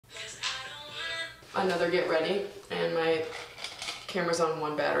another get ready, and my camera's on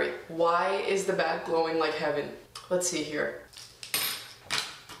 1 battery. Why is the back glowing like heaven? Let's see here.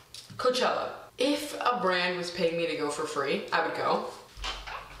 Coachella. If a brand was paying me to go for free, I would go.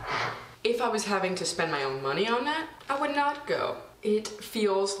 If I was having to spend my own money on that, I would not go. It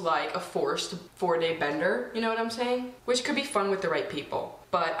feels like a forced 4-day bender, you know what I'm saying? Which could be fun with the right people,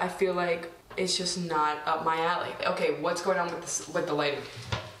 but I feel like it's just not up my alley. Okay, what's going on with this, with the lighting?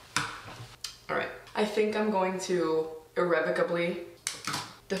 All right, I think I'm going to irrevocably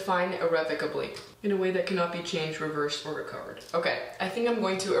define irrevocably in a way that cannot be changed, reversed, or recovered. Okay, I think I'm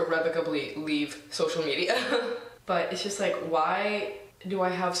going to irrevocably leave social media, but it's just like, why do I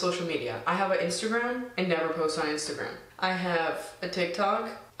have social media? I have an Instagram and never post on Instagram. I have a TikTok.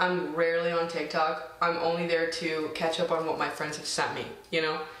 I'm rarely on TikTok. I'm only there to catch up on what my friends have sent me, you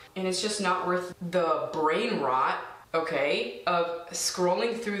know? And it's just not worth the brain rot, okay, of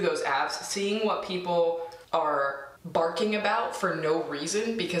scrolling through those apps, seeing what people are barking about for no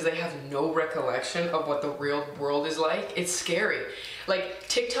reason because they have no recollection of what the real world is like. It's scary. Like,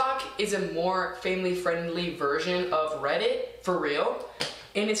 TikTok is a more family-friendly version of Reddit, for real,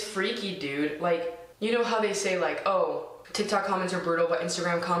 and it's freaky, dude. Like, you know how they say, like, oh, TikTok comments are brutal, but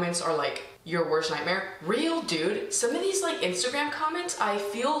Instagram comments are like your worst nightmare? Real, dude. Some of these, like, Instagram comments, I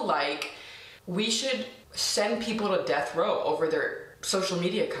feel like we should send people to death row over their social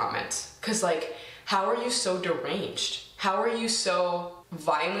media comments. Cause, like, how are you so deranged? How are you so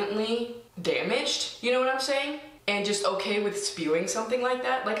violently damaged? You know what I'm saying? And just okay with spewing something like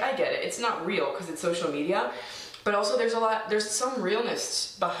that? Like, I get it. It's not real because it's social media. But also there's some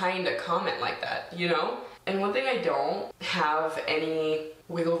realness behind a comment like that, you know? And one thing I don't have any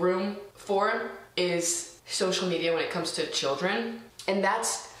wiggle room for is social media when it comes to children. And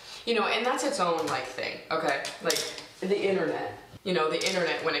that's, you know, and that's its own, like, thing, okay? Like, the internet. You know, the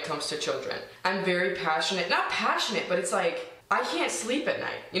internet when it comes to children. I'm very passionate, not passionate, but it's like, I can't sleep at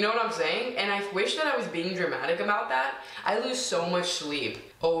night. You know what I'm saying? And I wish that I was being dramatic about that. I lose so much sleep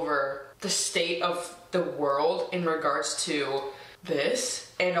over the state of the world in regards to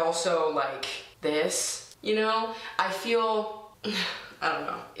this, and also, like, this, you know? I feel, I don't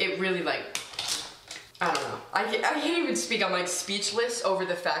know, it really, like, I don't know. I can't even speak. I'm, like, speechless over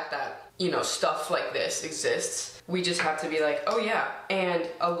the fact that, you know, stuff like this exists. We just have to be like, oh yeah. And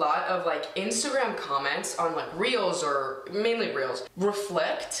a lot of, like, Instagram comments on, like, reels, or mainly reels,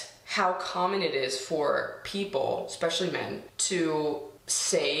 reflect how common it is for people, especially men, to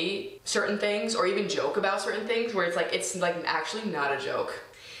say certain things or even joke about certain things where it's like actually not a joke.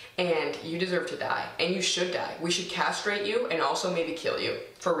 And you deserve to die, and you should die. We should castrate you and also maybe kill you,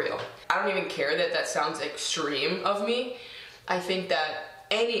 for real. I don't even care that that sounds extreme of me. I think that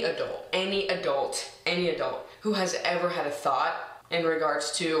any adult who has ever had a thought in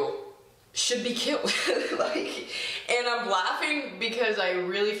regards to should be killed. Like, and I'm laughing because I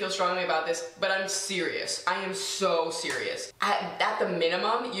really feel strongly about this, but I'm serious. I am so serious. At the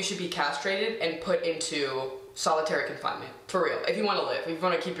minimum, you should be castrated and put into solitary confinement, for real. If you want to live, if you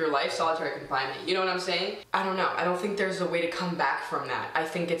want to keep your life, solitary confinement. You know what I'm saying? I don't know. I don't think there's a way to come back from that. I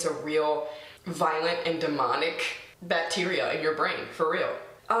think it's a real violent and demonic bacteria in your brain, for real.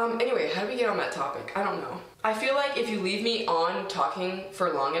 Anyway, how do we get on that topic? I don't know. I feel like if you leave me on talking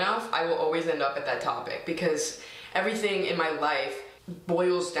for long enough, I will always end up at that topic, because everything in my life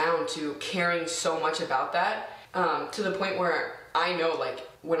boils down to caring so much about that, to the point where I know, like,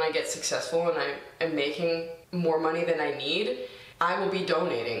 when I get successful and I am making more money than I need, I will be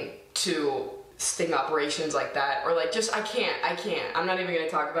donating to sting operations like that, or like, just, I can't. I'm not even gonna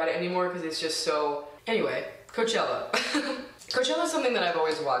talk about it anymore because it's just so, anyway, Coachella. Coachella is something that I've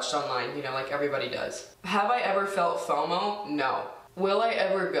always watched online, you know, like everybody does. Have I ever felt FOMO? No. Will I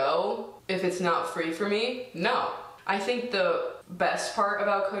ever go if it's not free for me? No. I think the best part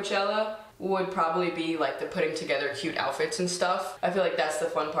about Coachella would probably be like the putting together cute outfits and stuff. I feel like that's the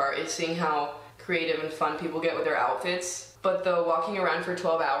fun part, is seeing how creative and fun people get with their outfits. But the walking around for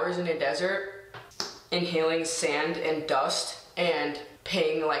 12 hours in a desert, inhaling sand and dust, and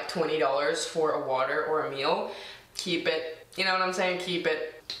paying like $20 for a water or a meal, keep it. You know what I'm saying? Keep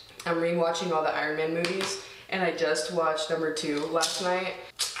it. I'm rewatching all the Iron Man movies, and I just watched number 2 last night,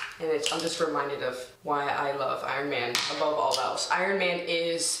 and I'm just reminded of why I love Iron Man above all else. Iron Man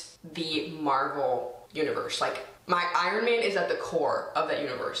is the Marvel universe. Like, my Iron Man is at the core of that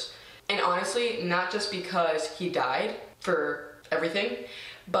universe. And honestly, not just because he died for everything,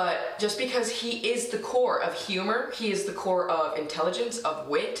 but just because he is the core of humor, he is the core of intelligence, of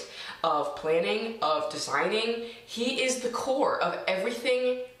wit, of planning, of designing. He is the core of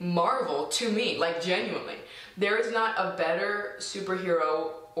everything Marvel to me, like, genuinely. There is not a better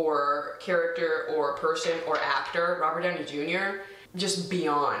superhero or character or person or actor, Robert Downey Jr., just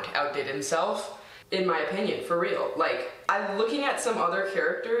beyond outdid himself. In my opinion, for real. Like, I'm looking at some other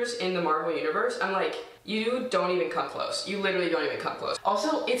characters in the Marvel Universe, I'm like, you don't even come close. You literally don't even come close.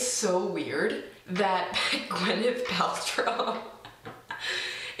 Also, it's so weird that Gwyneth Paltrow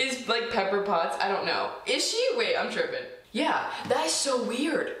is like Pepper Potts. I don't know. Is she? Wait, I'm tripping. Yeah, that is so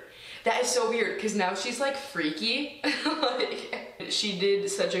weird. That is so weird, because now she's like freaky. Like, she did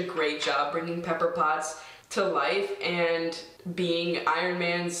such a great job bringing Pepper Potts to life and being Iron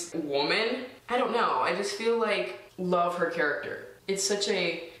Man's woman. I don't know, I just feel like, love her character. It's such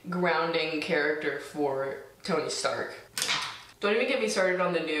a grounding character for Tony Stark. Don't even get me started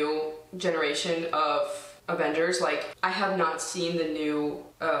on the new generation of Avengers. Like, I have not seen the new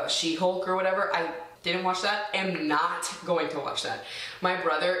She-Hulk or whatever. I didn't watch that, am not going to watch that. My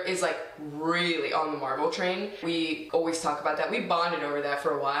brother is like really on the Marvel train. We always talk about that. We bonded over that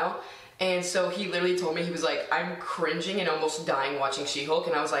for a while. And so he literally told me, he was like, I'm cringing and almost dying watching She-Hulk.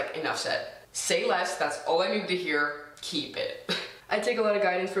 And I was like, enough said. Say less, that's all I need to hear, keep it. I take a lot of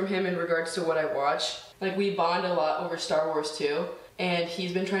guidance from him in regards to what I watch. Like, we bond a lot over Star Wars too. And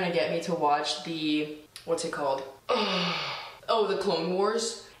he's been trying to get me to watch the, what's it called? Oh, the Clone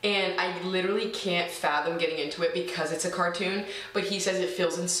Wars. And I literally can't fathom getting into it because it's a cartoon. But he says it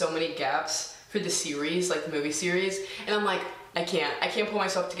fills in so many gaps for the series, like the movie series. And I'm like, I can't pull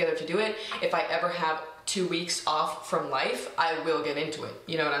myself together to do it. If I ever have 2 weeks off from life, I will get into it.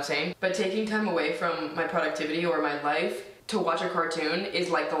 You know what I'm saying? But taking time away from my productivity or my life to watch a cartoon is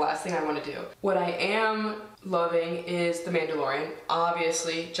like the last thing I want to do. What I am loving is The Mandalorian.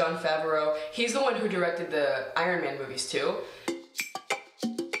 Obviously, Jon Favreau. He's the one who directed the Iron Man movies too.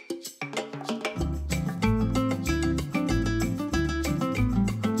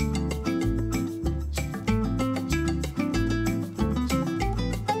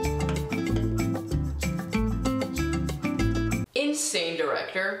 Insane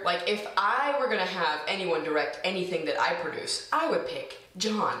director. Like, if I were gonna have anyone direct anything that I produce, I would pick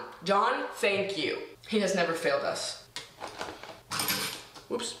John. John, thank you. He has never failed us.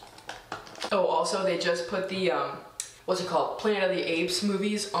 Whoops. Oh, also, they just put the, what's it called? Planet of the Apes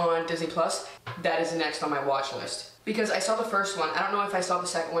movies on Disney Plus. That is next on my watch list. Because I saw the first one, I don't know if I saw the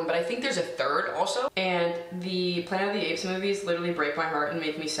second one, but I think there's a third also. And the Planet of the Apes movies literally break my heart and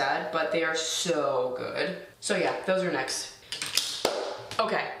make me sad, but they are so good. So yeah, those are next.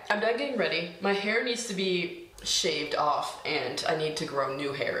 Okay, I'm done getting ready. My hair needs to be shaved off and I need to grow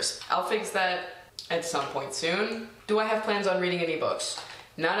new hairs. I'll fix that at some point soon. Do I have plans on reading any books?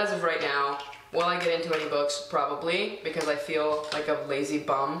 Not as of right now. Will I get into any books? Probably, because I feel like a lazy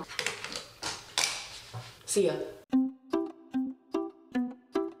bum. See ya.